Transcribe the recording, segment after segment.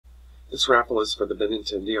This raffle is for the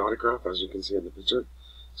Benintendi autograph, as you can see in the picture.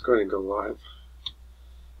 Let's go ahead and go live.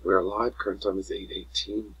 We are live. Current time is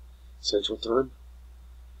 8:18 Central Time.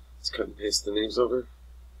 Let's cut and paste the names over.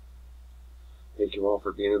 Thank you all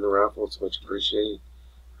for being in the raffle. It's much appreciated.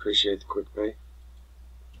 Appreciate the quick pay.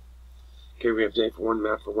 Okay, we have Dave for one,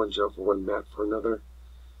 Matt for one, Joe for one, Matt for another,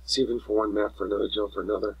 Stephen for one, Matt for another, Joe for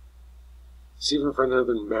another, Stephen for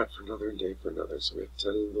another, Matt for another, and Dave for another. So we have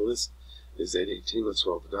 10 in the list. It is 8:18. Let's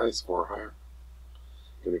roll the dice. 4 higher.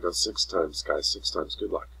 Going to go 6 times, guys. 6 times. Good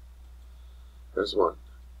luck. There's 1,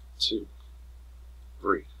 2,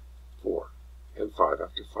 3, 4, and 5.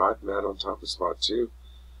 After 5, Matt on top of spot 2.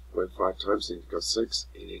 Went 5 times. Need to go 6.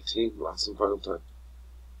 8:18. Last and final time.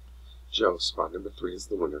 Joe, spot number 3 is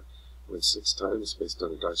the winner. Went 6 times based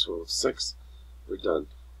on a dice roll of 6. We're done.